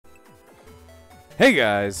Hey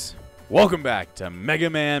guys, welcome back to Mega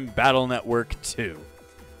Man Battle Network 2.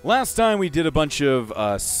 Last time we did a bunch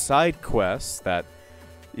of side quests that,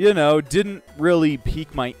 didn't really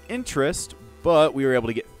pique my interest, but we were able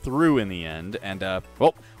to get through in the end. And,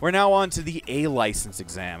 well, we're now on to the A license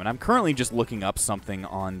exam, and I'm currently just looking up something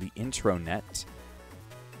on the intranet.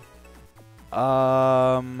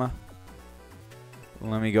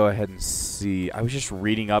 Let me go ahead and see. I was just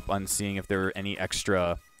reading up on seeing if there were any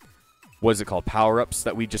extra, what is it called, power-ups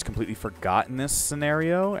that we just completely forgot in this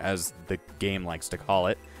scenario, as the game likes to call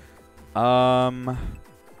it. I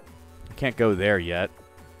can't go there yet.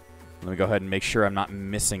 Let me go ahead and make sure I'm not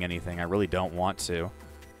missing anything. I really don't want to.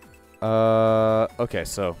 Okay,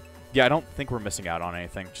 so, yeah, I don't think we're missing out on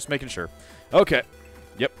anything. Just making sure. Okay.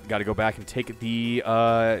 Yep, gotta go back and take the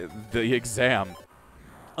exam.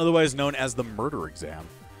 Otherwise known as the murder exam.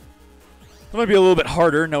 It might be a little bit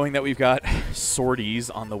harder knowing that we've got sorties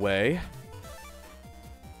on the way.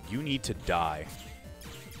 You need to die.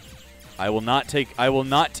 I will not take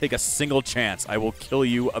a single chance. I will kill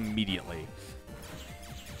you immediately.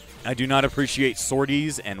 I do not appreciate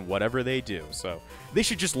sorties and whatever they do, so they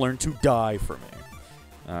should just learn to die for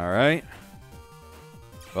me. Alright.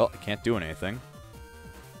 Well, I can't do anything.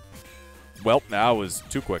 Well, that was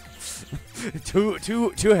too quick. too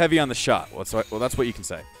heavy on the shot. Well, that's what you can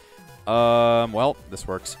say. Well, this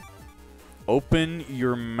works. Open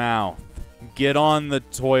your mouth. Get on the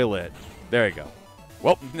toilet. There you go.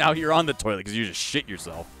 Well, now you're on the toilet because you just shit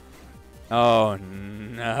yourself. Oh,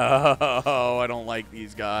 no. I don't like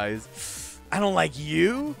these guys. I don't like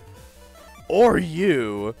you. Or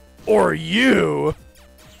you. Or you.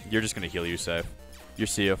 You're just going to heal yourself. You're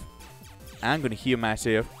safe. I'm going to heal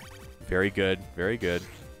myself. Very good. Very good.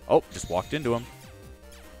 Oh, just walked into him.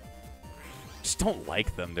 Just don't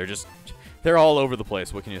like them. They're all over the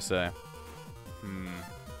place. What can you say? I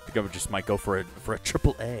think I just might go for a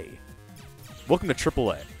triple A. Welcome to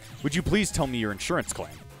triple A. Would you please tell me your insurance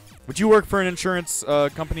claim? Would you work for an insurance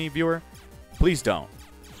company, viewer? Please don't.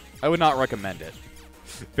 I would not recommend it.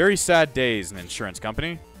 Very sad days in an insurance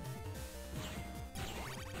company.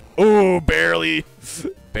 Oh, barely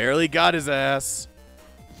got his ass.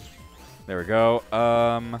 There we go.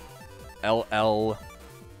 LL.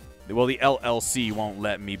 Well, the LLC won't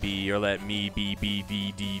let me be, or let me be B,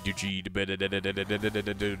 D, D, G,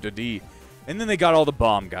 D. And then they got all the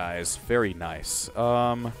bomb guys. Very nice.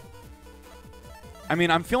 I mean,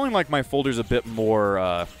 I'm feeling like my folder's a bit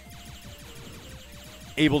more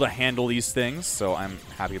able to handle these things, so I'm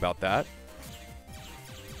happy about that.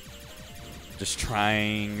 Just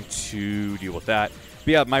trying to deal with that. But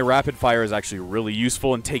yeah, my rapid fire is actually really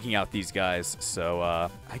useful in taking out these guys, so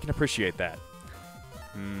I can appreciate that.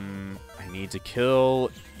 I need to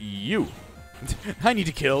kill you. I need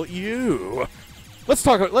to kill you. Let's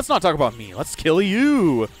not talk about me. Let's kill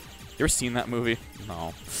you. You ever seen that movie?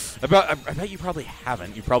 No. I bet you probably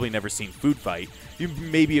haven't. You've probably never seen Food Fight. You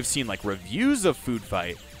maybe have seen like reviews of Food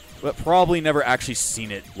Fight, but probably never actually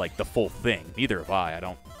seen it like the full thing. Neither have I. I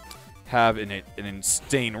don't have an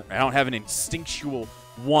instinctual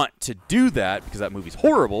want to do that because that movie's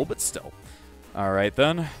horrible, but still. All right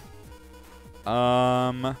then.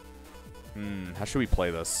 How should we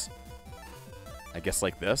play this? I guess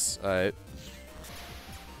like this. I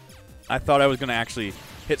thought I was gonna actually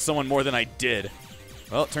hit someone more than I did.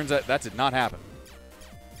 Well, it turns out that did not happen.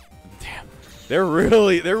 Damn. They're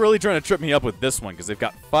really trying to trip me up with this one because they've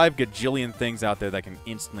got 5 gajillion things out there that can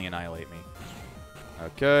instantly annihilate me.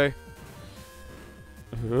 Okay.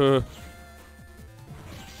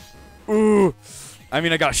 Ooh. I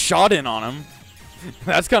mean, I got a shot in on him.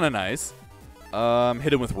 That's kind of nice.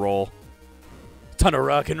 Hit him with roll. Ton of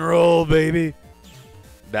rock and roll, baby.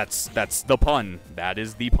 That's the pun. That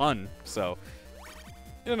is the pun. So,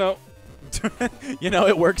 it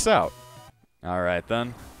works out. All right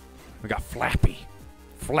then. We got Flappy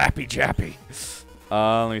Jappy.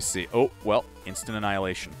 Let me see. Oh, well, instant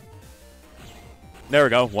annihilation. There we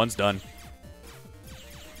go. One's done.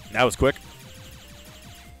 That was quick.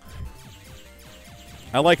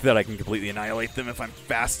 I like that I can completely annihilate them if I'm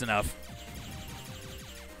fast enough.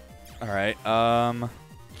 All right.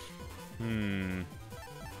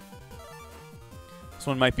 This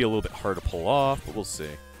one might be a little bit hard to pull off, but we'll see.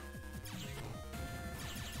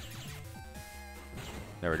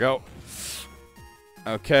 There we go.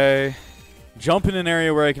 Okay. Jump in an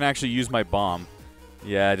area where I can actually use my bomb.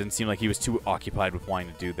 Yeah, it didn't seem like he was too occupied with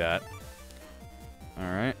wanting to do that.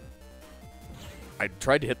 All right. I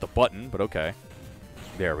tried to hit the button, but okay.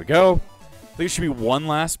 There we go. I think it should be one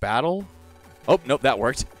last battle. Oh, nope, that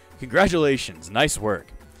worked. Congratulations. Nice work.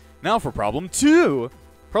 Now for problem 2.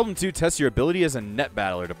 Problem 2 tests your ability as a net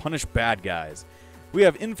battler to punish bad guys. We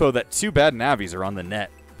have info that 2 bad Navis are on the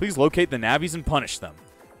net. Please locate the Navis and punish them.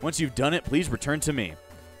 Once you've done it, please return to me.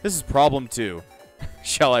 This is problem 2.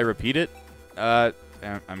 Shall I repeat it? I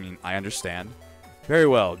mean, I understand. Very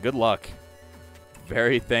well. Good luck.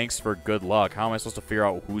 Very thanks for good luck. How am I supposed to figure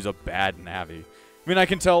out who's a bad Navi? I mean, I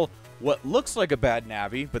can tell what looks like a bad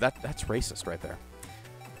Navi, but that's racist right there.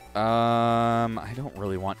 I don't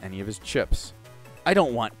really want any of his chips. I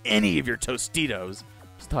don't want any of your Tostitos.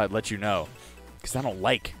 Just thought I'd let you know. Because I don't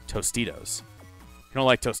like Tostitos. You don't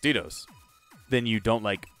like Tostitos. Then you don't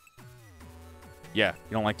like... Yeah,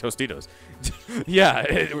 you don't like Tostitos. Yeah,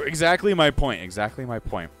 exactly my point. Exactly my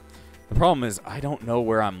point. The problem is, I don't know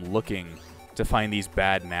where I'm looking to find these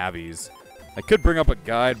bad Navis. I could bring up a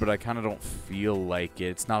guide, but I kind of don't feel like it.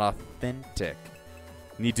 It's not authentic.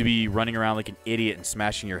 You need to be running around like an idiot and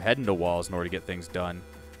smashing your head into walls in order to get things done.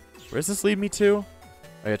 Where does this lead me to?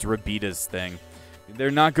 Oh, it's Rabita's thing.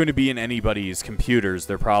 They're not going to be in anybody's computers.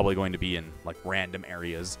 They're probably going to be in like random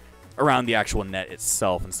areas around the actual net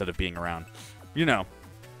itself instead of being around, you know,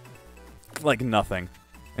 like nothing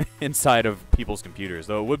inside of people's computers.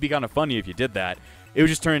 Though it would be kind of funny if you did that. It would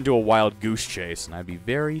just turn into a wild goose chase, and I'd be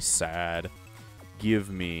very sad. Give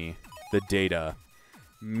me the data.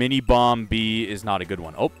 Mini Bomb B is not a good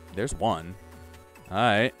one. Oh, there's one.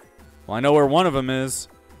 Alright. Well, I know where one of them is.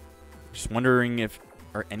 Just wondering if...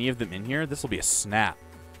 Are any of them in here? This will be a snap.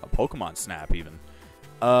 A Pokemon snap, even.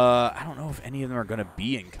 I don't know if any of them are going to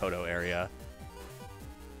be in Koto area.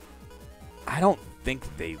 I don't think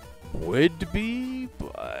they would be,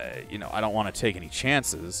 but, you know, I don't want to take any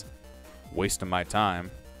chances. Wasting my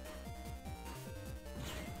time.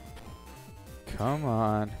 Come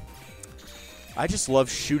on. I just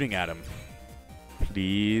love shooting at him.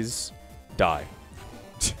 Please die.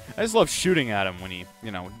 I just love shooting at him when he,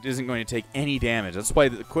 you know, isn't going to take any damage. That's why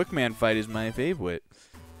the Quick Man fight is my favorite.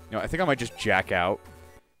 You know, I think I might just jack out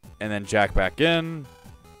and then jack back in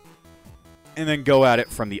and then go at it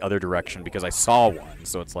from the other direction because I saw one.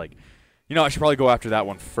 So it's like, you know, I should probably go after that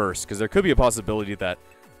one first because there could be a possibility that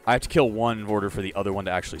I have to kill one in order for the other one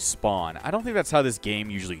to actually spawn. I don't think that's how this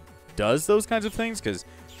game usually does those kinds of things because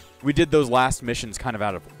we did those last missions kind of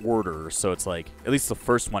out of order. So it's like, at least the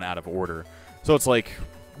first one out of order. So it's like,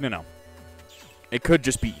 you know, it could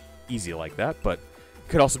just be easy like that, but it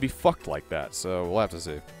could also be fucked like that. So we'll have to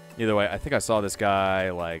see. Either way, I think I saw this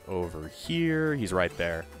guy, like, over here. He's right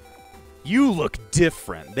there. You look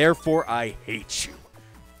different. Therefore, I hate you.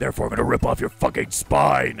 Therefore, I'm going to rip off your fucking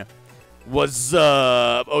spine. What's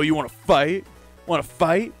up? Oh, you want to fight? Want to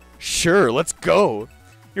fight? Sure, let's go.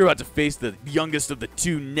 You're about to face the youngest of the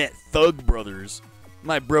 2 Net Thug brothers.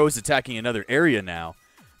 My bro's attacking another area now.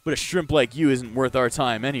 But a shrimp like you isn't worth our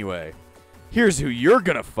time anyway. Here's who you're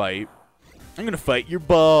gonna fight. I'm gonna fight your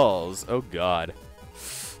balls. Oh, God.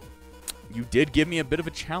 You did give me a bit of a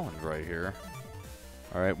challenge right here.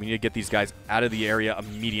 Alright, we need to get these guys out of the area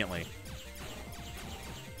immediately.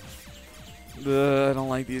 I don't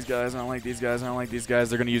like these guys. I don't like these guys. I don't like these guys.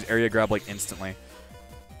 They're gonna use area grab, like, instantly.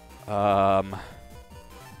 My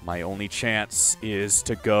only chance is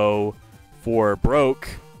to go for broke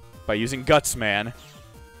by using Guts Man.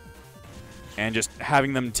 And just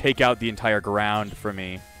having them take out the entire ground for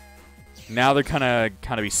me. Now they're kind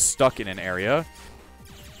of be stuck in an area.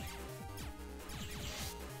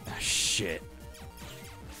 Ah, shit.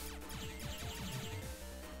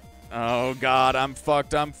 Oh, God, I'm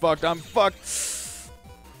fucked. I'm fucked. I'm fucked.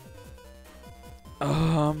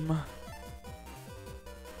 I'm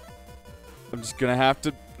just gonna have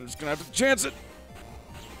to chance it.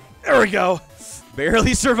 There we go.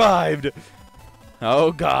 Barely survived.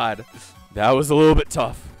 Oh, God. That was a little bit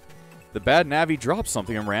tough. The bad Navi dropped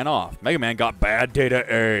something and ran off. Mega Man got bad data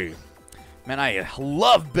A. Man, I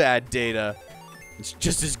love bad data. It's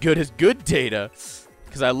just as good as good data.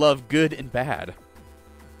 Because I love good and bad.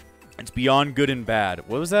 It's beyond good and bad.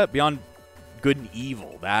 What was that? Beyond good and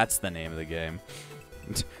evil. That's the name of the game.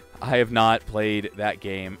 I have not played that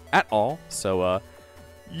game at all. So,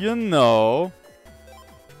 you know,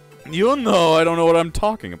 I don't know what I'm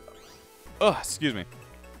talking about. Ugh, excuse me.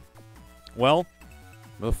 Well,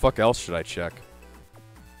 what the fuck else should I check?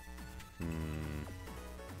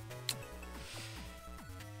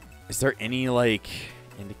 Is there any, like,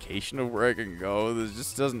 indication of where I can go? This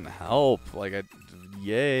just doesn't help. Like,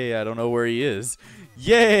 yay, I don't know where he is.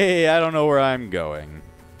 Yay, I don't know where I'm going.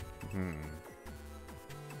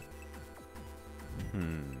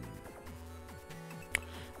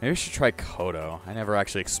 Maybe I should try Koto. I never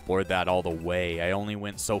actually explored that all the way. I only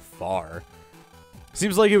went so far.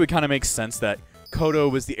 Seems like it would kind of make sense that Koto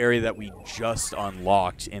was the area that we just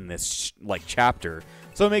unlocked in this, like, chapter.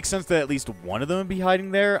 So it makes sense that at least one of them would be hiding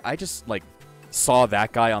there. I just, like, saw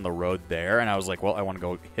that guy on the road there, and I was like, well, I want to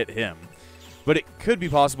go hit him. But it could be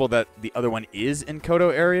possible that the other one is in Koto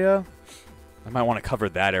area. I might want to cover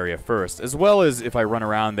that area first, as well as if I run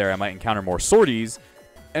around there, I might encounter more swordies,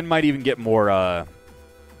 and might even get more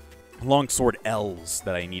long sword L's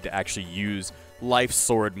that I need to actually use life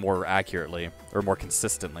sword more accurately, or more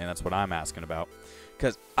consistently, and that's what I'm asking about.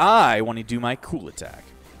 Because I want to do my cool attack.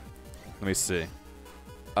 Let me see.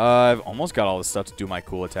 I've almost got all the stuff to do my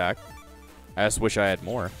cool attack. I just wish I had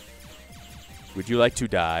more. Would you like to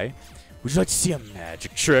die? Would you like to see a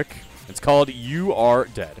magic trick? It's called You Are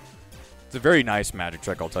Dead. It's a very nice magic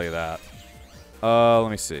trick, I'll tell you that. Let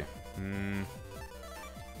me see. Let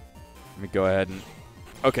me go ahead and...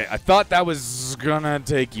 Okay, I thought that was gonna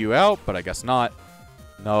take you out, but I guess not.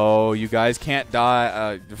 No, you guys can't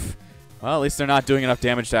die. Well, at least they're not doing enough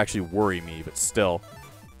damage to actually worry me, but still,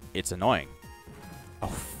 it's annoying. Oh,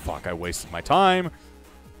 fuck, I wasted my time.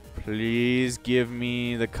 Please give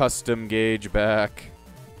me the custom gauge back.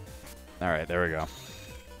 Alright, there we go.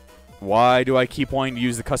 Why do I keep wanting to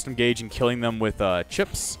use the custom gauge and killing them with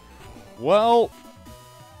chips? Well,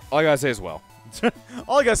 all I gotta say is well.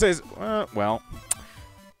 All I gotta say is, well.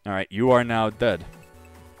 Alright, you are now dead.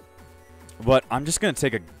 But I'm just gonna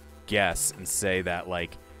take a guess and say that,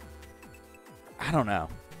 like, I don't know.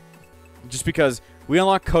 Just because we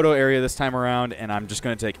unlocked Koto area this time around, and I'm just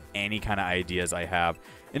gonna take any kind of ideas I have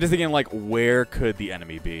into thinking, like, where could the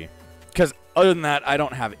enemy be? Because other than that, I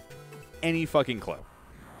don't have any fucking clue.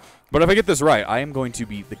 But if I get this right, I am going to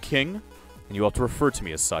be the king, and you have to refer to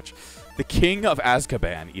me as such. The king of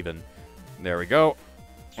Azkaban, even. There we go.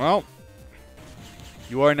 Well,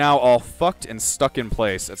 you are now all fucked and stuck in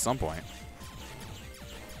place at some point.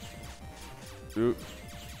 Ooh.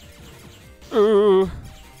 Ooh.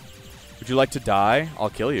 Would you like to die? I'll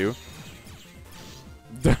kill you.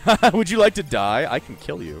 Would you like to die? I can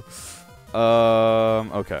kill you.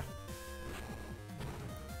 Okay.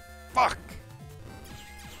 Fuck.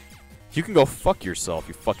 You can go fuck yourself,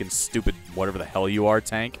 you fucking stupid whatever the hell you are,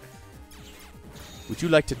 tank. Would you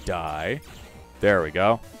like to die? There we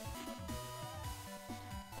go.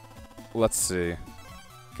 Let's see.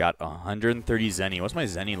 Got 130 Zenny. What's my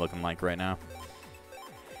Zenny looking like right now?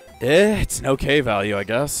 It's an okay value, I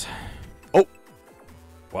guess. Oh.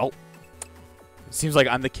 Well. It seems like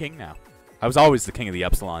I'm the king now. I was always the king of the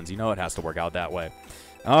Epsilons. You know it has to work out that way.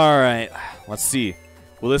 Alright. Let's see.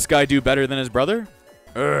 Will this guy do better than his brother?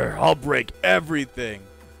 I'll break everything.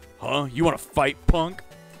 Huh? You want to fight, punk?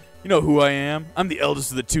 You know who I am? I'm the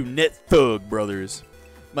eldest of the two Net Thug brothers.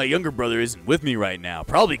 My younger brother isn't with me right now,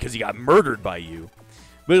 probably because he got murdered by you.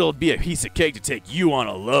 But it'll be a piece of cake to take you on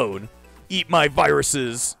alone. Eat my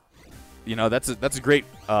viruses. You know, that's a great,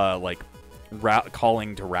 like,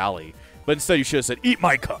 calling to rally. But instead you should have said, eat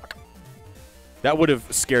my cock. That would have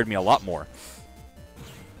scared me a lot more.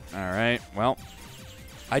 Alright, well.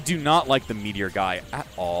 I do not like the meteor guy at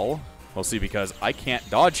all. We'll see, because I can't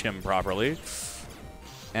dodge him properly.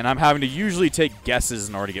 And I'm having to usually take guesses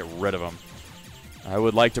in order to get rid of him. I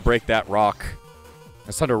would like to break that rock.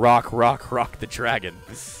 It's time to rock the dragon.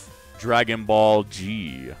 Dragon Ball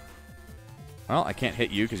G. Well, I can't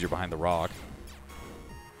hit you because you're behind the rock.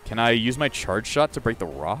 Can I use my charge shot to break the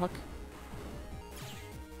rock?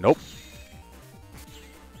 Nope.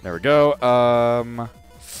 There we go.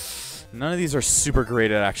 None of these are super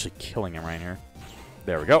great at actually killing him right here.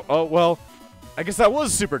 There we go. Oh, well, I guess that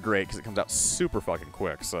was super great because it comes out super fucking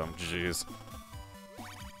quick, so jeez.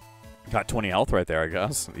 Got 20 health right there, I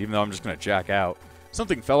guess, even though I'm just going to jack out.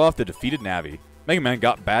 Something fell off the defeated Navi. Mega Man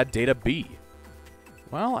got bad data B.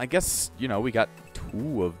 Well, I guess, you know, we got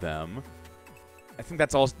 2 of them. I think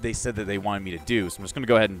that's all they said that they wanted me to do, so I'm just going to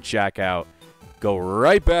go ahead and jack out, go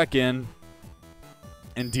right back in,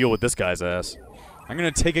 and deal with this guy's ass. I'm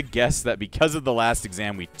going to take a guess that because of the last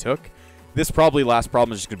exam we took, this probably last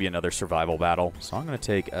problem is just going to be another survival battle. So I'm going to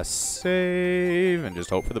take a save and just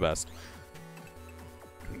hope for the best.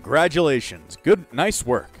 Congratulations. Good, nice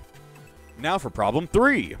work. Now for problem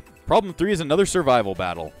 3. Problem 3 is another survival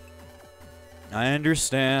battle. I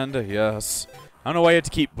understand, yes. I don't know why you have to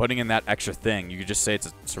keep putting in that extra thing. You could just say it's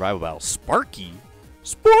a survival battle. Sparky?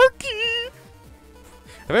 Sparky!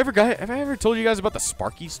 Have I ever told you guys about the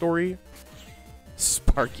Sparky story?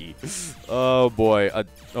 Sparky. Oh boy.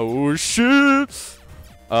 Oh shit.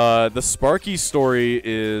 The Sparky story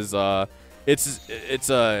is it's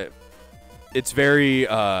very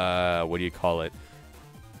what do you call it?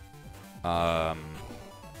 I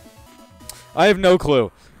have no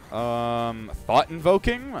clue. Thought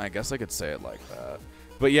invoking? I guess I could say it like that.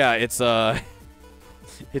 But yeah, it's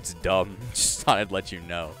it's dumb. Just thought I'd let you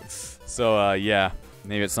know. So yeah,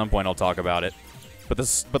 maybe at some point I'll talk about it. But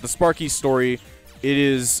the Sparky story, it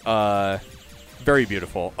is very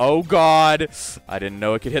beautiful. Oh God, I didn't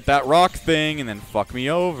know it could hit that rock thing and then fuck me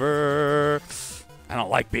over. I don't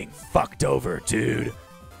like being fucked over, dude.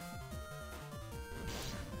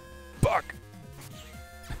 Fuck.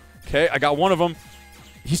 Okay, I got one of them.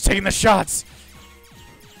 He's taking the shots.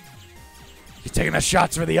 He's taking the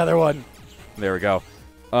shots for the other one. There we go.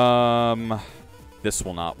 This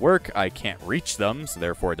will not work. I can't reach them, so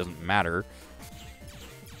therefore it doesn't matter.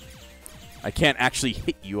 I can't actually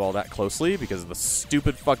hit you all that closely because of the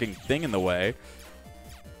stupid fucking thing in the way.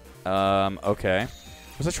 Okay.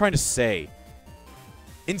 What was I trying to say?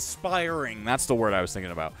 Inspiring. That's the word I was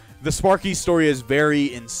thinking about. The Sparky story is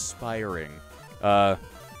very inspiring.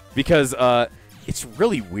 Because it's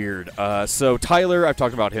really weird. So Tyler, I've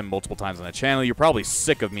talked about him multiple times on the channel. You're probably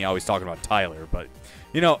sick of me always talking about Tyler, but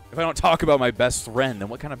you know, if I don't talk about my best friend, then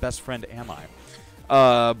what kind of best friend am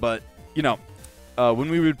I? But you know,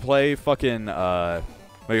 when we would play fucking not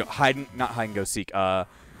hide and go seek,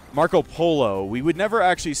 Marco Polo, we would never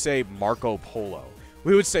actually say Marco Polo.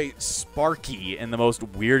 We would say Sparky in the most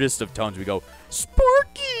weirdest of tones. We go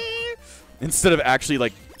Sparky instead of actually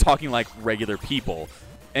like talking like regular people.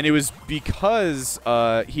 And it was because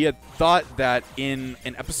he had thought that in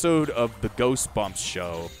an episode of the Goosebumps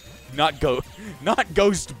show, not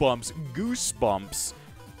Ghost Bumps, Goosebumps,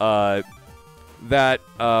 that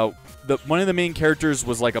one of the main characters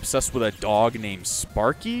was like obsessed with a dog named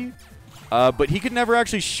Sparky, but he could never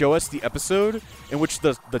actually show us the episode in which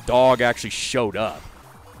the dog actually showed up.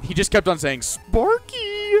 He just kept on saying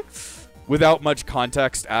Sparky without much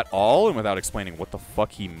context at all and without explaining what the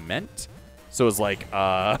fuck he meant. So it was like,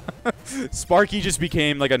 Sparky just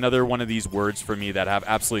became like another one of these words for me that have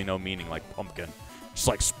absolutely no meaning, like pumpkin. Just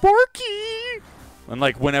like Sparky! And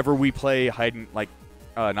like whenever we play not hide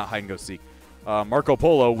and go seek, Marco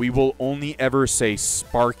Polo, we will only ever say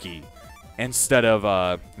Sparky instead of,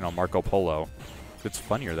 Marco Polo. It's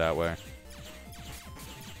funnier that way.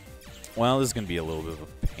 Well, this is going to be a little bit of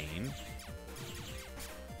a pain.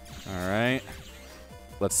 Alright.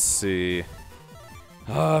 Let's see.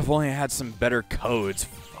 If only I had some better codes.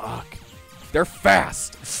 Fuck. They're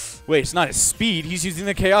fast. Wait, it's not his speed. He's using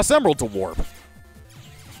the Chaos Emerald to warp.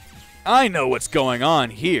 I know what's going on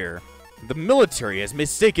here. The military has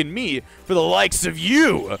mistaken me for the likes of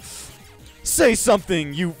you. Say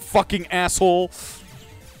something, you fucking asshole.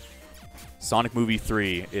 Sonic Movie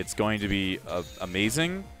 3. It's going to be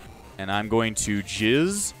amazing. And I'm going to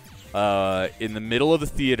jizz in the middle of the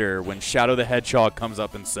theater when Shadow the Hedgehog comes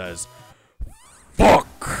up and says,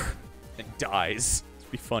 fuck! And dies.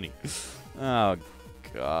 It'd be funny. Oh,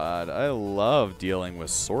 God. I love dealing with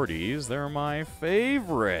sorties. They're my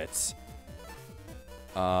favorites.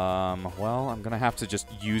 Well, I'm gonna have to just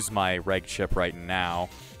use my reg chip right now.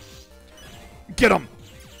 Get him!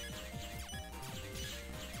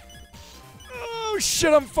 Oh,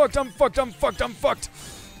 shit, I'm fucked, I'm fucked, I'm fucked, I'm fucked!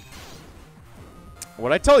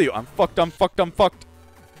 What'd I tell you? I'm fucked, I'm fucked, I'm fucked.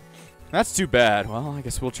 That's too bad. Well, I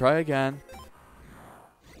guess we'll try again.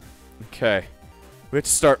 Okay. We have to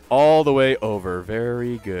start all the way over.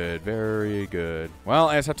 Very good, very good. Well,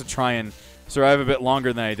 I just have to try and survive a bit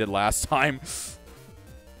longer than I did last time.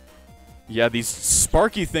 Yeah, these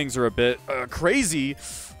Sparky things are a bit crazy.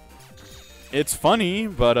 It's funny,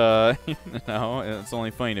 but, you know, it's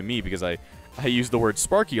only funny to me because I use the word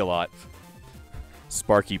Sparky a lot.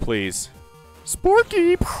 Sparky, please.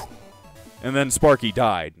 Sparky! And then Sparky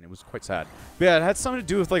died, and it was quite sad. But yeah, it had something to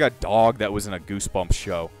do with, like, a dog that was in a Goosebumps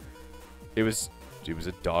show. It was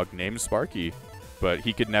a dog named Sparky, but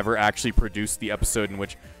he could never actually produce the episode in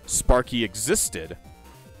which Sparky existed.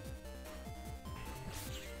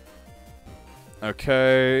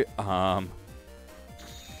 Okay,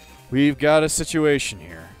 we've got a situation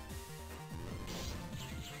here.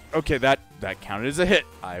 Okay, that counted as a hit.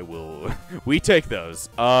 We take those.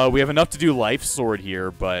 We have enough to do Life Sword here,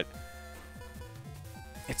 but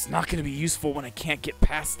it's not going to be useful when I can't get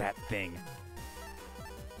past that thing.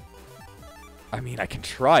 I mean, I can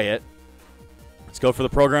try it. Let's go for the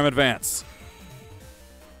program advance.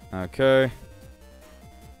 Okay.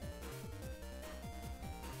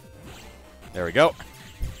 There we go.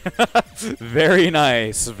 Very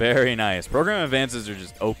nice, very nice. Program advances are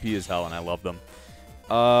just OP as hell, and I love them.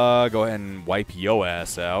 Go ahead and wipe yo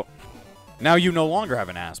ass out. Now you no longer have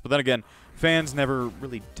an ass, but then again, fans never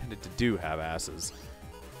really tended to have asses.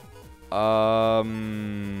 Well,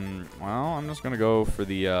 I'm just gonna go for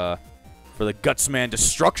the Gutsman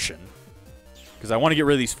Destruction, because I want to get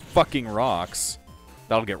rid of these fucking rocks.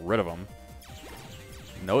 That'll get rid of them.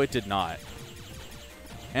 No, it did not.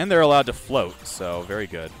 And they're allowed to float, so very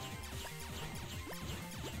good.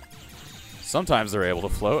 Sometimes they're able to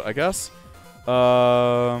float, I guess.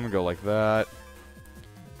 Go like that.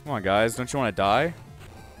 Come on, guys. Don't you want to die?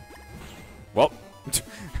 Well,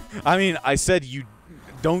 I mean, I said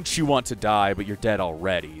don't you want to die, but you're dead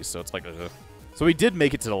already. So it's like, so we did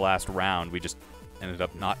make it to the last round. We just ended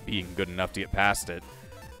up not being good enough to get past it.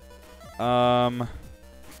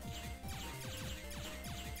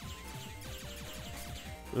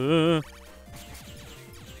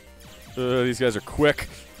 These guys are quick.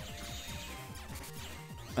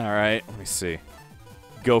 Alright, let me see.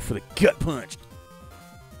 Go for the gut punch.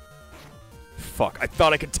 Fuck, I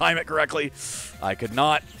thought I could time it correctly. I could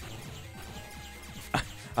not.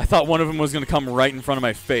 I thought one of them was going to come right in front of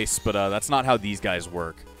my face, but that's not how these guys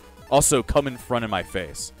work. Also, come in front of my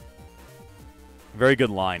face. Very good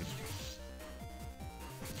line.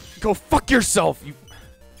 Go fuck yourself, you...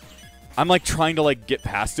 I'm, like, trying to, like, get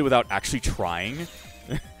past it without actually trying.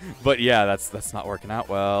 But, yeah, that's not working out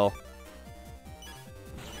well.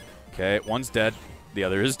 Okay, one's dead. The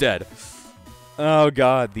other is dead. Oh,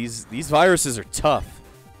 God. These viruses are tough.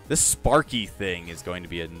 This Sparky thing is going to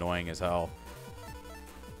be annoying as hell.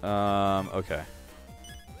 Okay.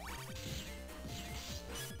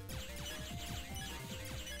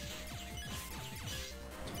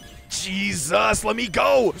 Jesus, let me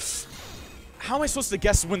go! How am I supposed to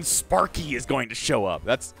guess when Sparky is going to show up?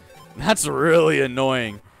 That's really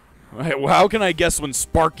annoying. How can I guess when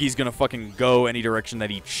Sparky's gonna fucking go any direction that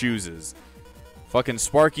he chooses? Fucking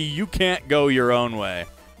Sparky, you can't go your own way.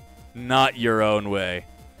 Not your own way.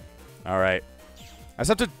 Alright. I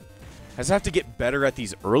just have to get better at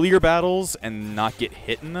these earlier battles and not get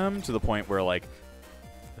hit in them to the point where, like...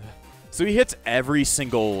 So he hits every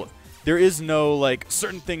single... There is no, like,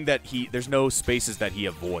 certain thing that he... There's no spaces that he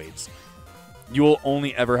avoids. You will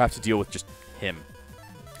only ever have to deal with just him.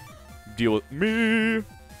 Deal with me.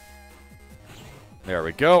 There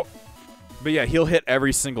we go. But yeah, he'll hit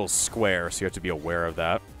every single square, so you have to be aware of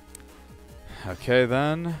that. Okay,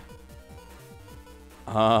 then.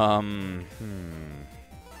 Just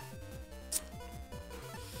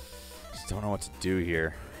don't know what to do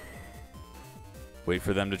here. Wait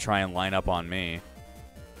for them to try and line up on me.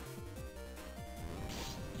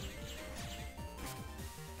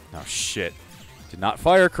 Oh, shit. Did not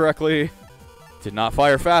fire correctly. Did not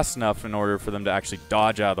fire fast enough in order for them to actually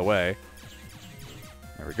dodge out of the way.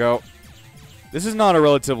 There we go. This is not a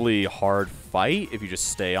relatively hard fight if you just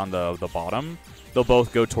stay on the bottom. They'll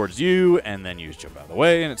both go towards you, and then you just jump out of the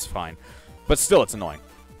way, and it's fine. But still, it's annoying.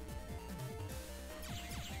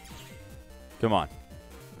 Come on.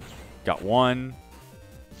 Got one.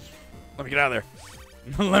 Let me get out of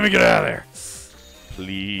there. Let me get out of there.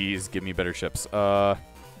 Please give me better ships. Well,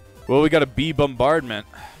 we got a B bombardment.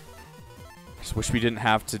 Just wish we didn't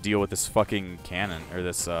have to deal with this fucking cannon, or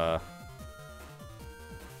this,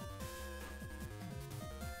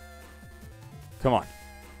 Come on.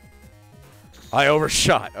 I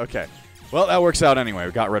overshot. Okay. Well, that works out anyway.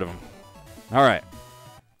 We got rid of him. Alright.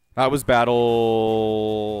 That was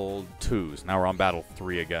battle 2. Now we're on battle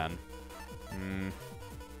 3 again.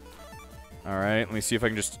 Alright, let me see if I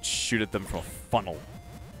can just shoot at them from a funnel.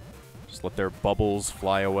 Just let their bubbles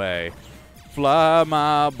fly away. Fly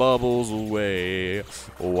my bubbles away.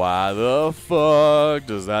 Why the fuck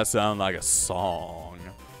does that sound like a song?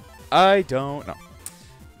 I don't know.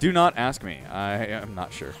 Do not ask me. I am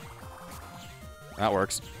not sure. That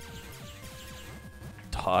works.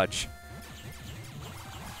 Dodge.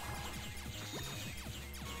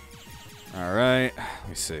 Alright. Let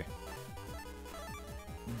me see.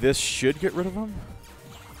 This should get rid of him.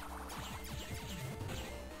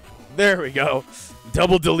 There we go.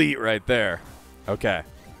 Double delete right there. Okay.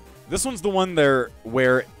 This one's the one there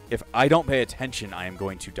where if I don't pay attention, I am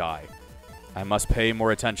going to die. I must pay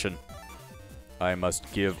more attention. I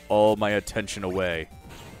must give all my attention away.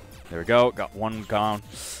 There we go. Got one down.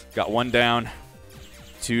 Got one down.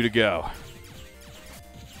 2 to go.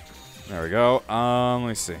 There we go. Let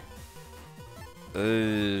me see.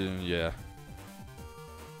 Yeah.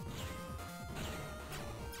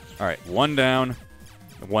 Alright, 1 down.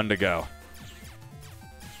 1 to go.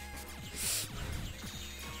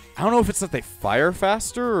 I don't know if it's that they fire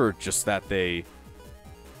faster or just that they...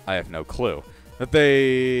 I have no clue. That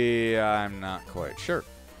they... I'm not quite sure.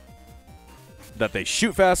 That they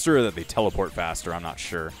shoot faster or that they teleport faster, I'm not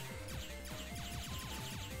sure.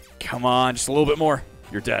 Come on, just a little bit more.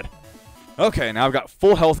 You're dead. Okay, now I've got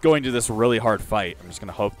full health going to this really hard fight. I'm just going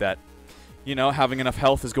to hope that, you know, having enough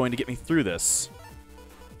health is going to get me through this.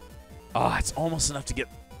 Ah, it's almost enough to get...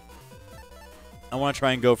 I want to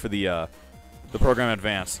try and go for the program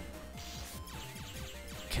advance.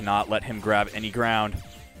 Cannot let him grab any ground.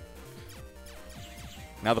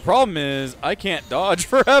 Now, the problem is, I can't dodge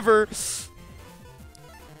forever.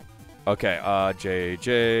 Okay,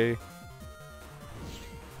 JJ.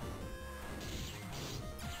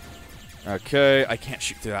 Okay, I can't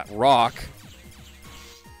shoot through that rock.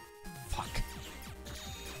 Fuck.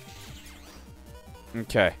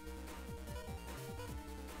 Okay.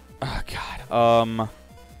 Oh, God.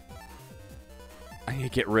 I need to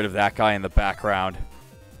get rid of that guy in the background.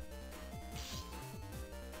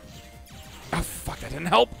 Oh, fuck, that didn't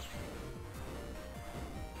help.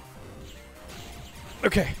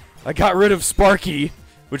 Okay, I got rid of Sparky,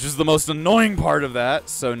 which is the most annoying part of that,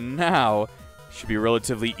 so now it should be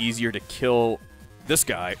relatively easier to kill this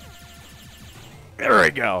guy. There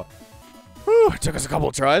we go. Whew, it took us a couple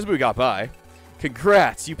of tries, but we got by.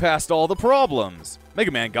 Congrats, you passed all the problems.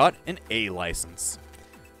 Mega Man got an A license.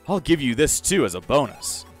 I'll give you this, too, as a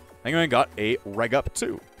bonus. Mega Man got a Reg Up,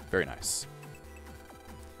 too. Very nice.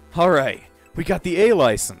 Alright, we got the A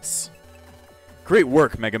license. Great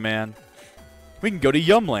work, Mega Man. We can go to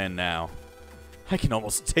Yumland now. I can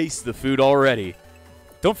almost taste the food already.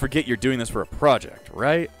 Don't forget you're doing this for a project,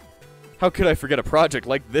 right? How could I forget a project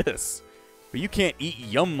like this? But you can't eat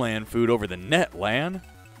Yumland food over the net, Lan.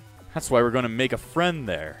 That's why we're going to make a friend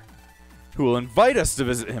there, who will invite us to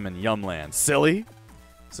visit him in Yumland, silly.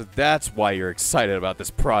 So that's why you're excited about this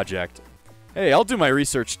project. Hey, I'll do my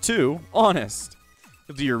research too, honest.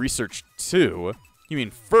 You'll do your research too? You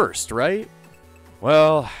mean first, right?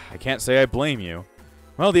 Well, I can't say I blame you.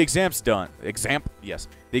 Well, the exam's done. Yes.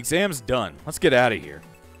 The exam's done. Let's get out of here.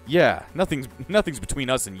 Yeah, nothing's between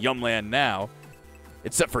us and Yumland now.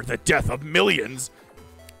 Except for the death of millions.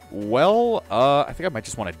 Well, I think I might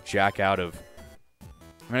just want to jack out of...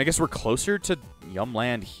 I mean, I guess we're closer to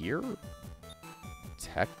Yumland here?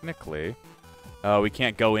 Technically. Oh, we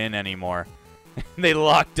can't go in anymore. They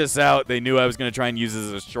locked us out. They knew I was going to try and use this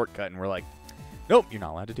as a shortcut, and we're like, nope, you're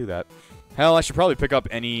not allowed to do that. Hell, I should probably pick up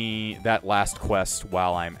that last quest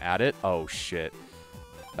while I'm at it. Oh, shit.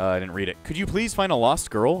 I didn't read it. Could you please find a lost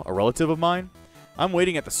girl, a relative of mine? I'm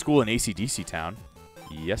waiting at the school in AC/DC Town.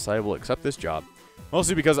 Yes, I will accept this job.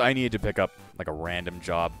 Mostly because I needed to pick up, like, a random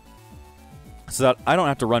job. So that I don't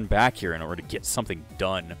have to run back here in order to get something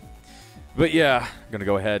done. But yeah, I'm going to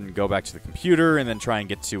go ahead and go back to the computer and then try and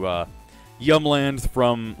get to Yumland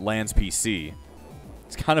from Land's PC.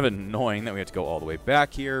 It's kind of annoying that we have to go all the way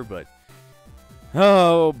back here, but...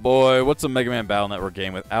 Oh boy, what's a Mega Man Battle Network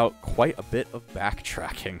game without quite a bit of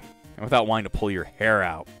backtracking? And without wanting to pull your hair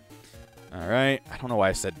out. Alright, I don't know why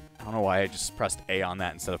I just pressed A on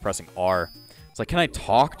that instead of pressing R. It's like, can I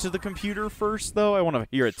talk to the computer first, though? I want to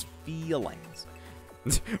hear its feelings.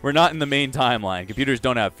 We're not in the main timeline. Computers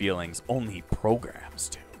don't have feelings. Only programs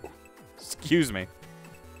do. Excuse me.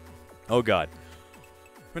 Oh, God.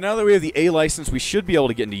 But now that we have the A license, we should be able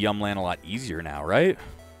to get into Yumland a lot easier now, right?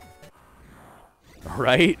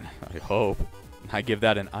 Right? I hope. I give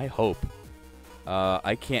that an I hope.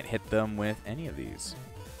 I can't hit them with any of these.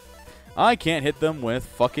 I can't hit them with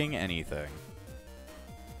fucking anything.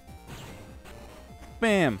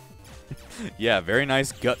 Bam! Yeah, very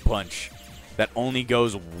nice gut punch. That only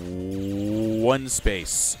goes one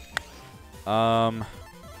space. Well,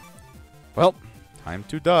 time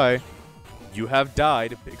to die. You have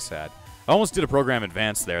died. Big sad. I almost did a program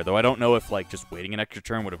advance there, though I don't know if, like, just waiting an extra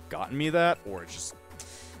turn would have gotten me that, or it's just,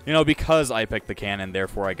 you know, because I picked the cannon,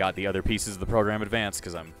 therefore I got the other pieces of the program advance,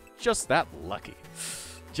 because I'm just that lucky.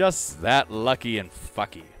 Just that lucky and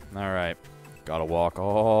fucky. Alright. Gotta walk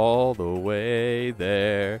all the way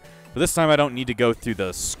there. But this time I don't need to go through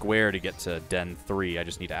the square to get to Den 3. I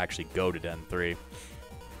just need to actually go to Den 3.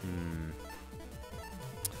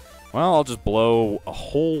 Well, I'll just blow a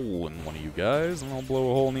hole in one of you guys, and I'll blow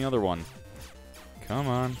a hole in the other one. Come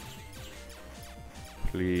on.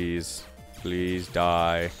 Please. Please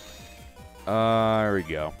die. There we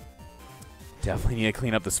go. Definitely need to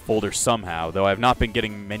clean up this folder somehow, though I've not been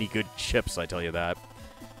getting many good chips, I tell you that.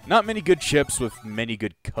 Not many good chips with many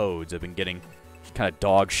good codes. I've been getting kind of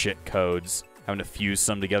dog shit codes, having to fuse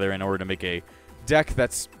some together in order to make a deck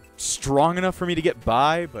that's strong enough for me to get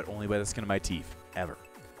by, but only by the skin of my teeth. Ever.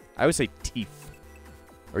 I would say teeth.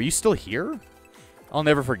 Are you still here? I'll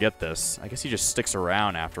never forget this. I guess he just sticks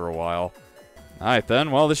around after a while. Alright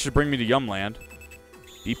then, well, this should bring me to Yumland.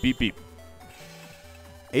 Beep, beep, beep.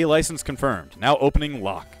 A license confirmed. Now opening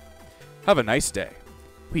lock. Have a nice day.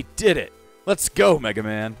 We did it. Let's go, Mega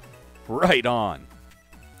Man. Right on.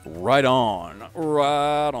 Right on.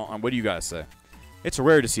 Right on. What do you guys say? It's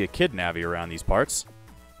rare to see a kid Navi around these parts.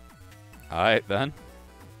 Alright, then.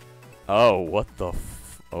 Oh, what the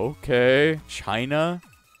f... Okay. China?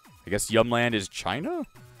 I guess Yumland is China?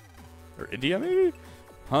 Or India, maybe?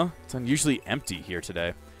 Huh? It's unusually empty here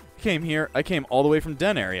today. I came all the way from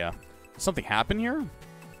Den area. Did something happen here?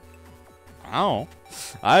 Oh.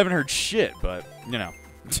 I haven't heard shit, but, you know.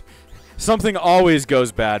 Something always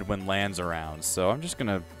goes bad when Lan's around, so I'm just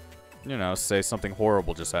gonna, you know, say something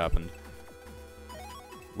horrible just happened.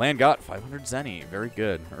 Lan got 500 Zenny. Very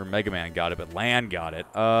good. Or Mega Man got it, but Lan got it.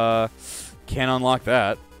 Can't unlock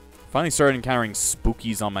that. Finally started encountering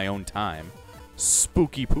spookies on my own time.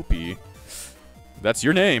 Spooky poopy. That's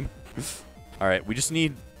your name. Alright, we just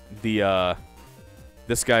need the,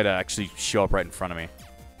 this guy to actually show up right in front of me.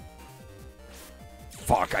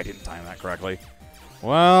 Fuck, I didn't time that correctly.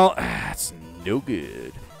 Well, that's no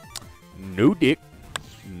good. No dick.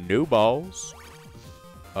 No balls.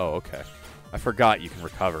 Oh, okay. I forgot you can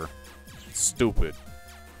recover. Stupid.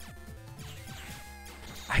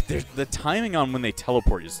 The timing on when they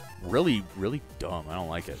teleport is really, really dumb. I don't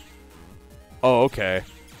like it. Oh, okay.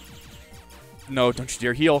 No, don't you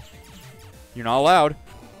dare heal. You're not allowed.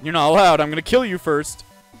 You're not allowed. I'm going to kill you first.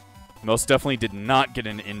 Most definitely did not get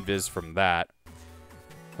an invis from that.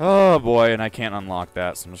 Oh, boy, and I can't unlock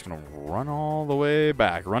that, so I'm just going to run all the way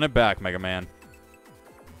back. Run it back, Mega Man.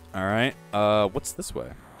 All right. What's this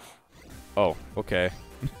way? Oh, okay.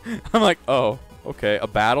 I'm like, oh, okay. A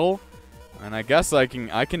battle? And I guess I can,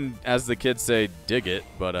 as the kids say, dig it,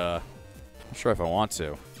 but, not sure if I want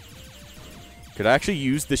to. Could I actually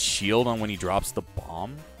use the shield on when he drops the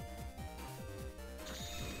bomb?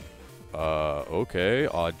 Okay.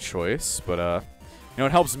 Odd choice, but, you know,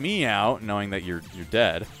 it helps me out knowing that you're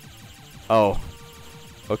dead. Oh.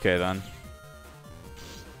 Okay, then.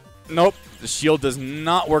 Nope. The shield does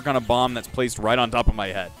not work on a bomb that's placed right on top of my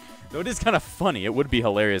head. Though it is kind of funny. It would be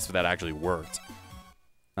hilarious if that actually worked.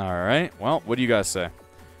 Alright. Well, what do you guys say?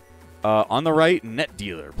 On the right, net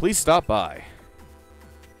dealer. Please stop by.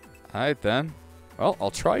 Alright, then. Well,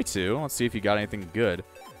 I'll try to. Let's see if you got anything good.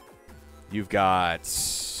 You've got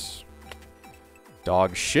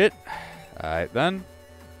dog shit. Alright, then.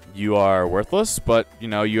 You are worthless, but, you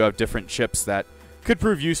know, you have different chips that could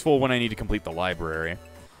prove useful when I need to complete the library.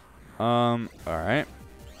 Alright.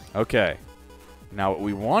 Okay. Now, what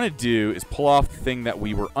we want to do is pull off the thing that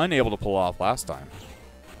we were unable to pull off last time.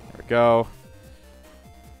 There we go.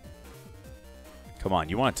 Come on,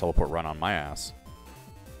 you want to teleport run on my ass.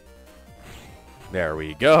 There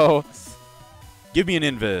we go. Give me an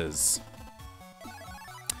invis.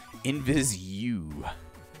 Invis you.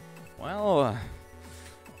 Well,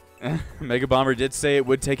 Mega Bomber did say it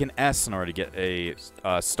would take an S in order to get a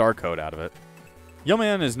star code out of it.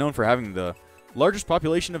 Yellman is known for having the largest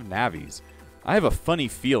population of Navis. I have a funny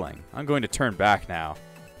feeling. I'm going to turn back now.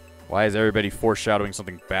 Why is everybody foreshadowing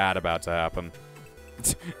something bad about to happen?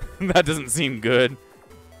 That doesn't seem good.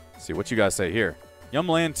 Let's see, what you guys say here?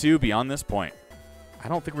 Yumland 2 beyond this point. I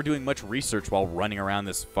don't think we're doing much research while running around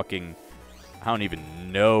this fucking, I don't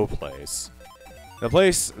even know place. The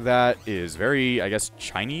place that is very, I guess,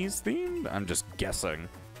 Chinese themed? I'm just guessing.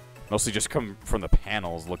 Mostly just come from the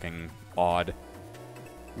panels looking odd.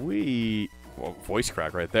 Wee. Well, voice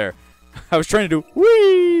crack right there. I was trying to do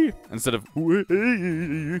wee instead of wee.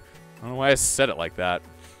 I don't know why I said it like that.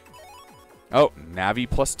 Oh, Navi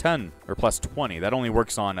plus 10 or plus 20. That only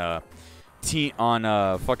works on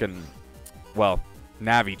fucking, well,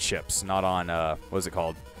 Navi chips, not on what is it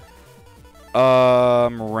called?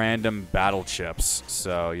 Random battle chips.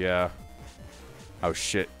 So yeah. Oh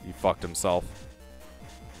shit, he fucked himself.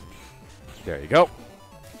 There you go.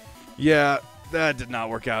 Yeah, that did not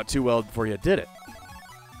work out too well for you, did it?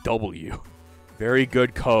 W. Very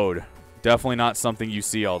good code. Definitely not something you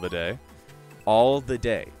see all the day. All the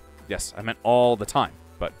day. Yes, I meant all the time.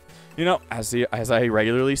 But, you know, as I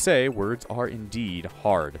regularly say, words are indeed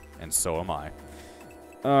hard. And so am I.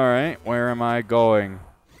 Alright, where am I going?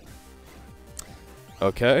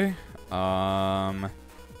 Okay.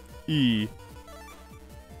 E.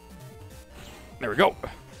 There we go.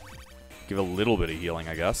 Give a little bit of healing,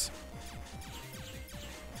 I guess.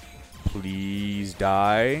 Please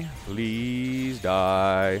die. Please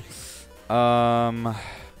die.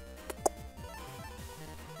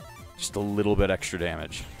 Just a little bit extra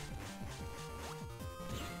damage.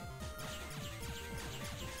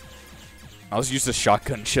 I'll just use the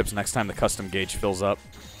shotgun chips next time the custom gauge fills up.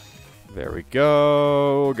 There we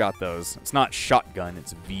go. Got those. It's not shotgun,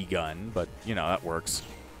 it's V-gun, but, you know, that works.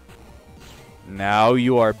 Now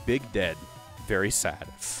you are big dead. Very sad.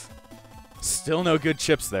 Still no good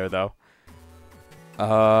chips there, though.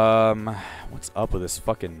 What's up with this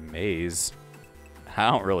fucking maze? I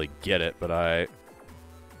don't really get it, but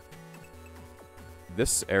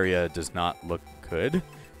this area does not look good.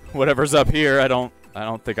 Whatever's up here, I don't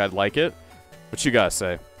think I'd like it. What you guys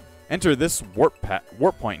say? Enter this warp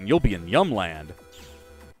point and you'll be in Yumland.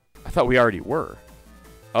 I thought we already were.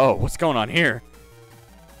 Oh, what's going on here?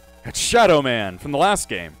 It's Shadow Man from the last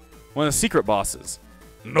game. One of the secret bosses.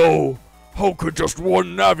 No! How could just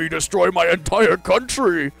one Navi destroy my entire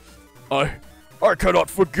country? I cannot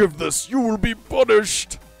forgive this. You will be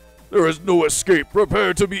punished. There is no escape.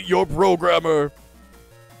 Prepare to meet your programmer.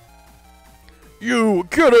 You,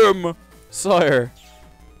 get him! Sire.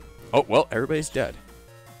 Oh, well, everybody's dead.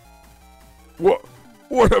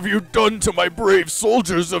 What have you done to my brave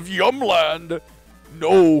soldiers of Yumland?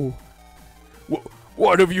 No.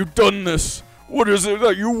 Why have you done this? What is it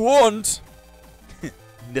that you want?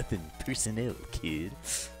 Nothing personnel, kid.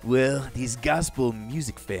 Well, these gospel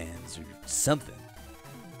music fans or something.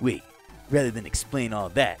 Wait, rather than explain all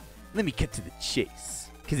that, let me cut to the chase.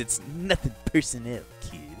 Cause it's nothing personnel,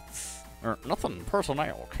 kid. Nothing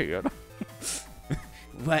personnel, kid.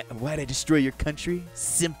 Why'd I destroy your country?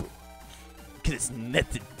 Simple. Cause it's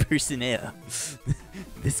nothing personnel.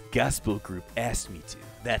 This gospel group asked me to,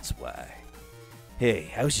 that's why.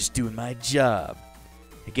 Hey, I was just doing my job.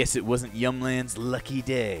 I guess it wasn't Yumland's lucky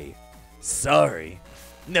day. Sorry.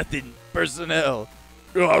 Nothing personnel.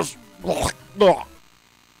 Yes.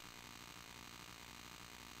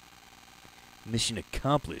 Mission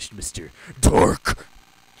accomplished, Mr. Dark.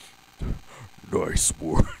 Nice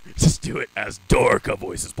work. Just do it as dark a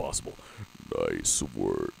voice as possible. Nice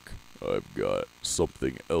work. I've got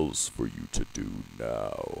something else for you to do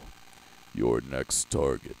now. Your next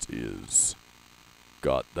target is...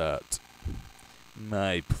 Got that?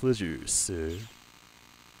 My pleasure, sir.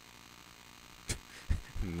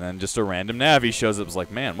 And then just a random Navi shows up. It's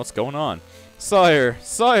like, man, what's going on? Sire,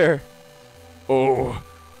 sire. Oh,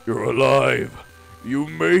 you're alive. You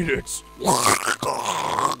made it.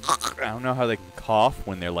 I don't know how they can cough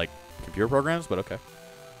when they're like computer programs, but okay.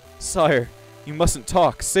 Sire, you mustn't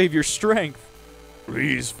talk. Save your strength.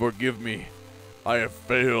 Please forgive me. I have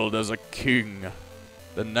failed as a king.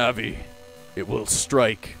 The Navi, it will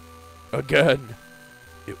strike again.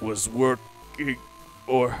 It was working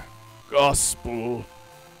or gospel.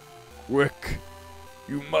 Quick,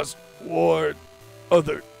 you must warn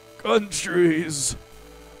other countries.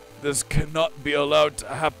 This cannot be allowed to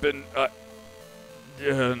happen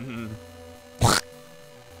again.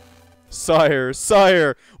 Sire,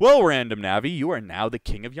 sire. Well, random Navi, you are now the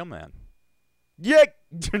king of Yumland. Yeah,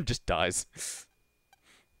 just dies.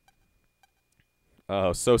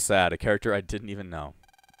 Oh, so sad. A character I didn't even know.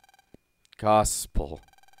 Gospel.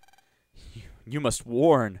 You must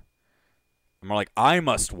warn. I'm more like, I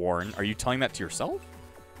must warn. Are you telling that to yourself?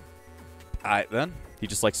 Then he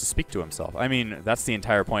just likes to speak to himself. I mean, that's the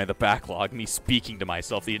entire point of the backlog, me speaking to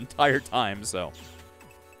myself the entire time, so.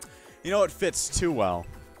 You know, it fits too well.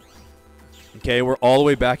 Okay, we're all the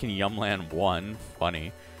way back in Yumland 1.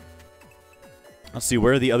 Funny. Let's see,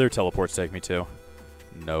 where the other teleports take me to?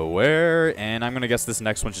 Nowhere. And I'm going to guess this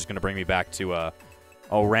next one's just going to bring me back to a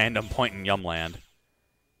random point in Yumland.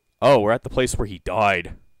 Oh, we're at the place where he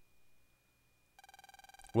died.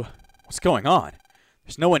 What's going on?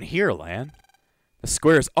 There's no one here, Lan. The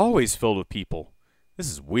square is always filled with people.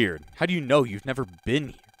 This is weird. How do you know you've never been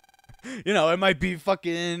here? You know, it might be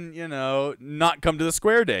fucking, you know, not come to the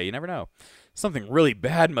square day. You never know. Something really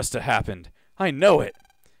bad must have happened. I know it.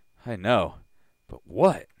 I know. But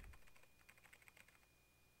what?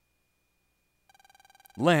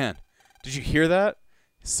 Lan, did you hear that?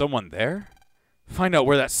 Is someone there? Find out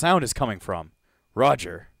where that sound is coming from.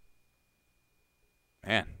 Roger.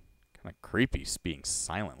 Man, kind of creepy being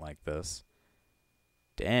silent like this.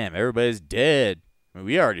 Damn, everybody's dead. I mean,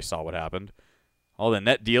 we already saw what happened. All the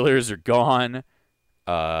net dealers are gone.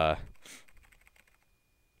 Well,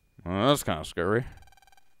 that's kind of scary.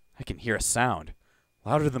 I can hear a sound.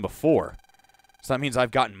 Louder than before. So that means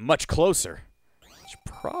I've gotten much closer. Should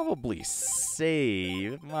probably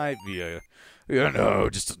save. It might be a, you know,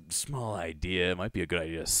 just a small idea. It might be a good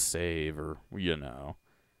idea to save or, you know,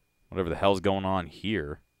 whatever the hell's going on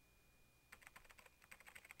here.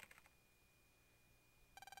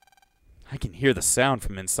 I can hear the sound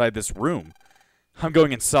from inside this room. I'm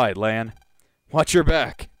going inside, Lan. Watch your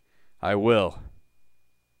back. I will.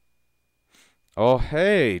 Oh,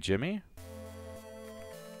 hey, Jimmy.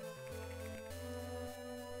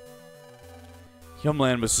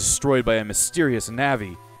 Yumland was destroyed by a mysterious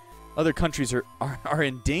Navi. Other countries are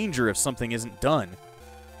in danger if something isn't done.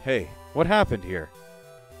 Hey, what happened here?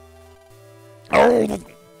 I'm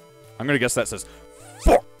gonna guess that says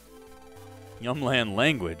fuck. Yumland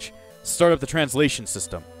language. Start up the translation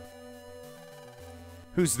system.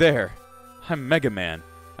 Who's there? I'm Mega Man.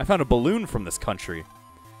 I found a balloon from this country.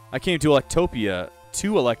 I came to Electopia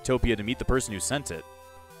to meet the person who sent it.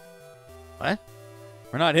 What?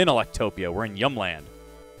 We're not in Electopia. We're in Yumland.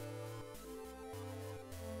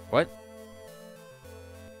 What?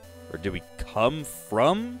 Or did we come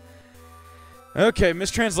from? Okay,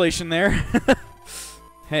 mistranslation there.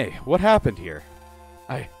 Hey, what happened here?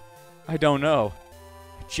 I don't know.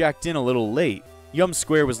 I jacked in a little late. Yum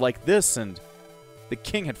Square was like this, and the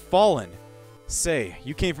king had fallen. Say,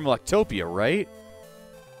 you came from Electopia, right?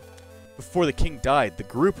 Before the king died, the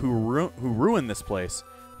group who ruined this place,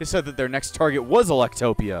 they said that their next target was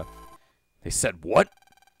Electopia. They said what?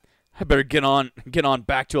 I better get on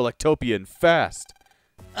back to Electopia and fast.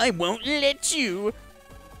 I won't let you.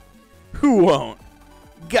 Who won't?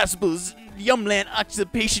 Gospel's Yumland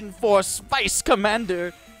Occupation Force Vice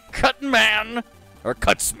Commander, Cutman. Or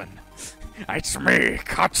Cutsman. It's me,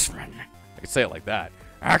 Cutsman. I could say it like that.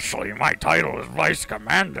 Actually, my title is Vice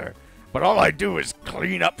Commander, but all I do is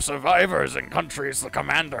clean up survivors in countries the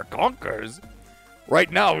commander conquers.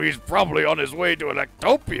 Right now, he's probably on his way to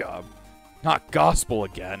Electopia. Not Gospel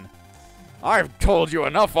again. I've told you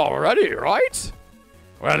enough already, right?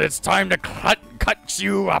 Well, it's time to cut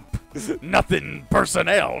you up. Nothing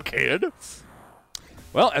personnel, kid.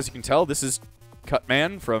 Well, as you can tell, this is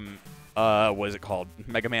Cutman from, what is it called?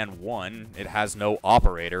 Mega Man 1. It has no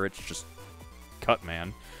operator. It's just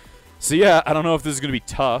Cutman. So yeah, I don't know if this is going to be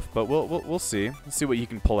tough, but we'll see. Let's see what you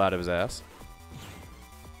can pull out of his ass.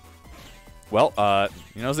 Well,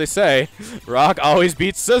 you know, as they say, rock always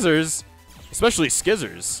beats scissors, especially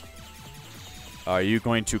skizzers. Are you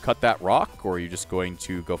going to cut that rock, or are you just going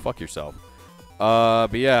to go fuck yourself?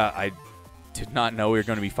 But yeah, I did not know we were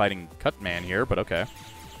going to be fighting Cutman here, but okay.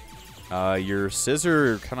 Your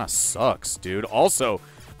scissor kind of sucks, dude. Also,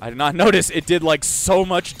 I did not notice it did, like, so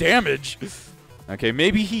much damage. Okay,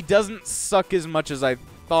 maybe he doesn't suck as much as I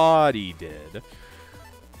thought he did.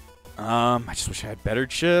 I just wish I had better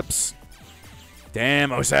chips.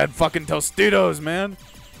 Damn, I wish I had fucking Tostitos, man.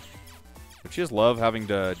 Would you just love having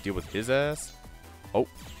to deal with his ass? Oh.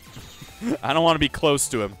 I don't want to be close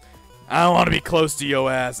to him. I don't want to be close to yo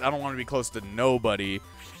ass. I don't want to be close to nobody.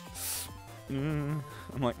 I'm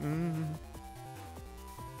like,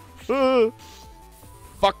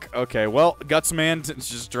 fuck. Okay, well, Gutsman,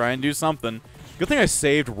 just try and do something. Good thing I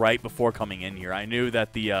saved right before coming in here. I knew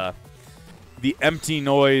that the empty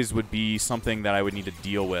noise would be something that I would need to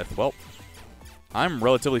deal with. Well, I'm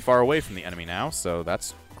relatively far away from the enemy now, so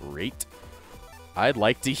that's great. I'd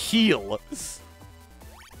like to heal. If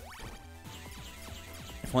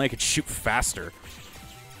only I could shoot faster.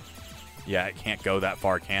 Yeah, it can't go that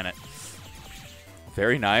far, can it?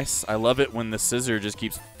 Very nice. I love it when the scissor just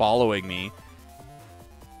keeps following me.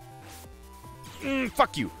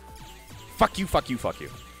 Fuck you. Fuck you, fuck you, fuck you.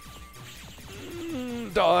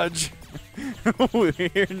 Dodge.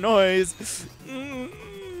 Weird noise.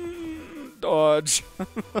 Dodge. I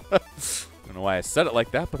don't know why I said it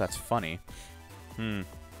like that, but that's funny.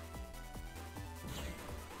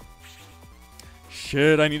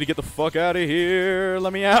 Shit, I need to get the fuck out of here.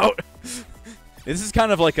 Let me out. This is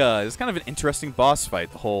kind of like this is kind of an interesting boss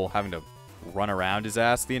fight, the whole having to run around his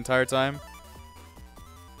ass the entire time.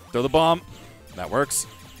 Throw the bomb. That works.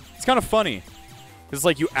 It's kind of funny. It's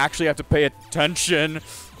like you actually have to pay attention.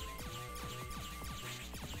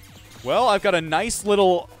 Well, I've got a nice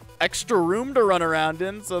little extra room to run around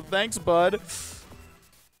in, so thanks, bud.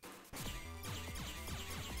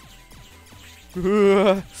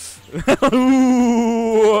 Ding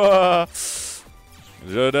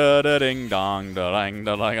dong, da lang,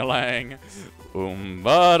 da lang, a lang.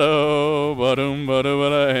 Ba-do, ba-doom,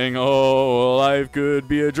 ba-do-ba-dang. Oh, life could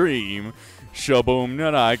be a dream. Shaboom,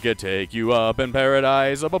 and I could take you up in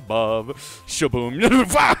paradise up above.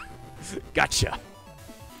 Shaboom, gotcha.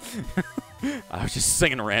 I was just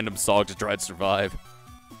singing a random song to try to survive.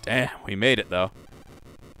 Damn, we made it though.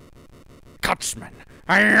 Cutsman,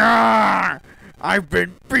 I've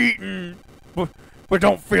been beaten, but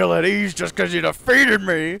don't feel at ease just because you defeated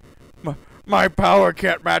me. My power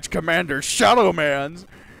can't match Commander Shadow Man's.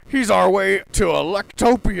 He's our way to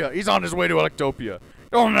Electopia. He's on his way to Electopia.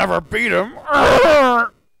 You'll never beat him. You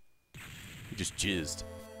just jizzed.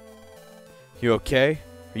 You okay?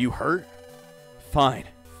 Are you hurt? Fine,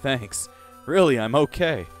 thanks. Really, I'm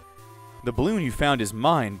okay. The balloon you found is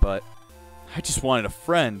mine, but I just wanted a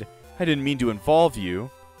friend. I didn't mean to involve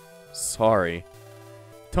you. Sorry.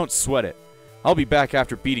 Don't sweat it. I'll be back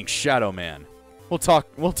after beating Shadow Man. We'll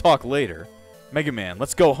talk later. Mega Man,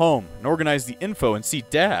 let's go home and organize the info and see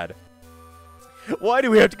Dad. Why do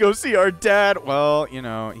we have to go see our dad? Well, you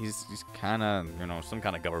know, he's kind of, you know, some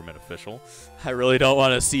kind of government official. I really don't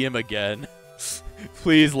want to see him again.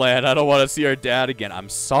 Please, Lan, I don't want to see our dad again. I'm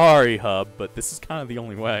sorry, Hub, but this is kind of the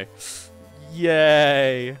only way.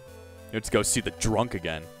 Yay. Let's go see the drunk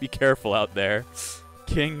again. Be careful out there.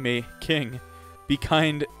 King, be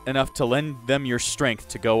kind enough to lend them your strength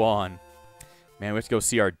to go on. Man, we have to go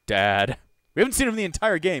see our dad. We haven't seen him the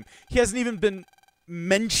entire game. He hasn't even been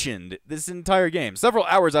mentioned this entire game. Several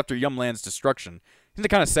hours after Yumland's destruction. Isn't it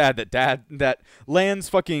kind of sad that Land's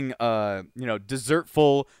fucking,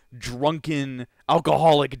 dessertful, drunken,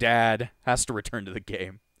 alcoholic dad has to return to the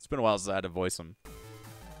game? It's been a while since I had to voice him.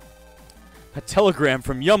 A telegram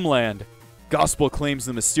from Yumland. Gospel claims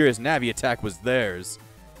the mysterious Navi attack was theirs.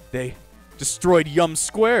 They destroyed Yum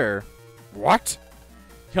Square. What?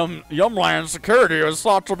 Yumland security is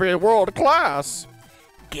thought to be world class.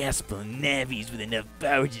 Gospel Navis with enough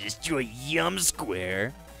power to destroy Yum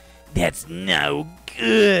Square? That's no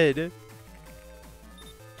good.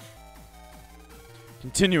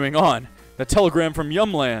 Continuing on, the telegram from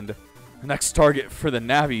Yumland. The next target for the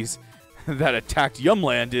Navis that attacked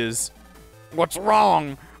Yumland is... What's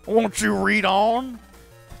wrong? Won't you read on?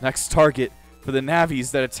 Next target for the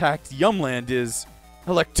Navis that attacked Yumland is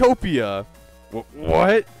Electopia.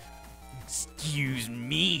 What? Excuse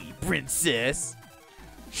me, princess.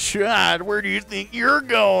 Chad, where do you think you're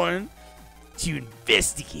going? To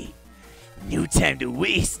investigate. No time to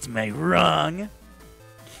waste, am I wrong?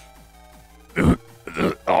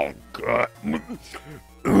 Oh God!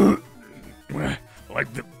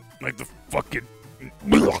 like the fucking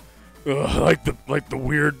like the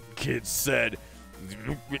weird kid said.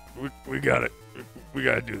 We gotta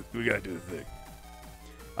do the thing.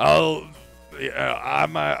 Oh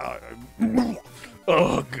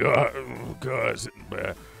God, it's hitting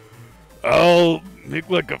bad. I'll make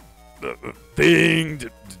like a thing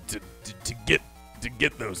to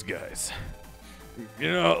get those guys.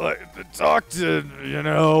 You know, like to talk to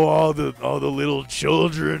all the little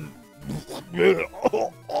children,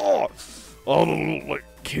 all the little like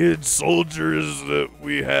kid soldiers that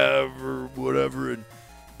we have or whatever, and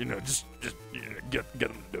just get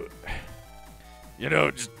them to do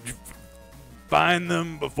it. Just find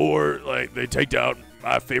them before like they take out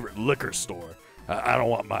my favorite liquor store. I don't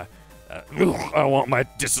want my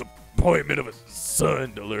disappointment of a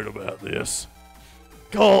son to learn about this.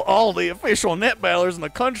 Call all the official net battlers in the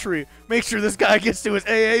country. Make sure this guy gets to his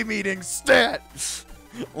AA meeting stat.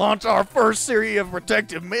 Launch our first series of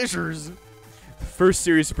protective measures. First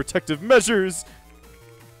series of protective measures.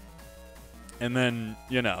 And then,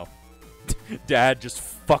 Dad just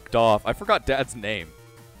fucked off. I forgot Dad's name.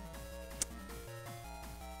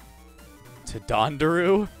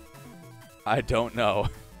 Tadondaru? I don't know.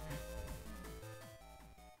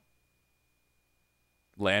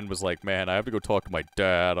 Lan was like, man, I have to go talk to my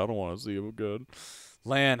dad. I don't want to see him again.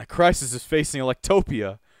 Lan, a crisis is facing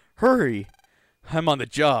Electopia. Hurry. I'm on the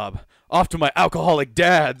job. Off to my alcoholic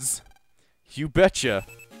dad's. You betcha.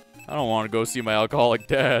 I don't want to go see my alcoholic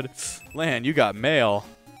dad. Lan, you got mail.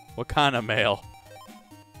 What kind of mail?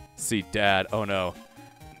 See, Dad. Oh, no.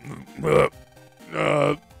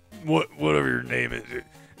 Whatever your name is.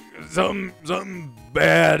 Something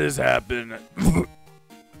bad has happened.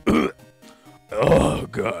 Oh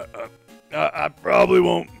God, I probably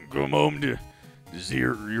won't come home to see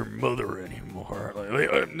your mother anymore.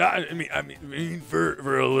 I mean,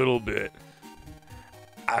 for a little bit.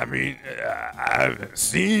 I mean, I haven't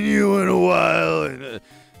seen you in a while, and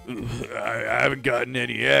I haven't gotten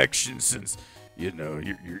any action since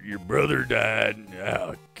your brother died.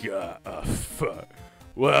 Oh God, fuck.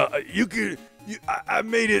 Well, I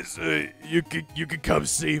made it so you could come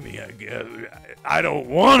see me, I guess. I don't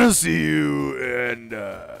want to see you, and,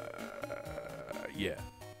 yeah.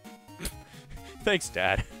 Thanks,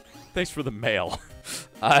 Dad. Thanks for the mail.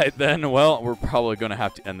 Alright, then, well, we're probably going to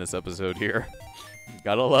have to end this episode here.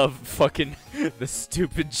 Gotta love fucking the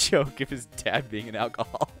stupid joke of his dad being an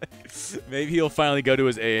alcoholic. Maybe he'll finally go to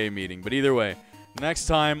his AA meeting, but either way. Next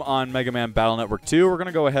time on Mega Man Battle Network 2, we're going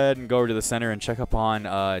to go ahead and go over to the center and check up on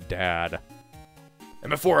Dad. And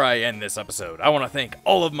before I end this episode, I want to thank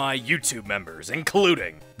all of my YouTube members,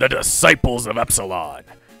 including the Disciples of Epsilon,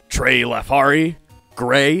 Trey Lafari,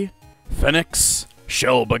 Gray, Phoenix,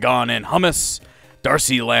 Shell Bagan and Hummus,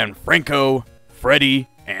 Darcy Lanfranco, Freddy,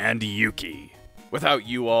 and Yuki. Without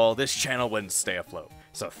you all, this channel wouldn't stay afloat.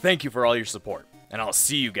 So thank you for all your support, and I'll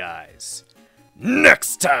see you guys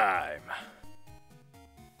next time!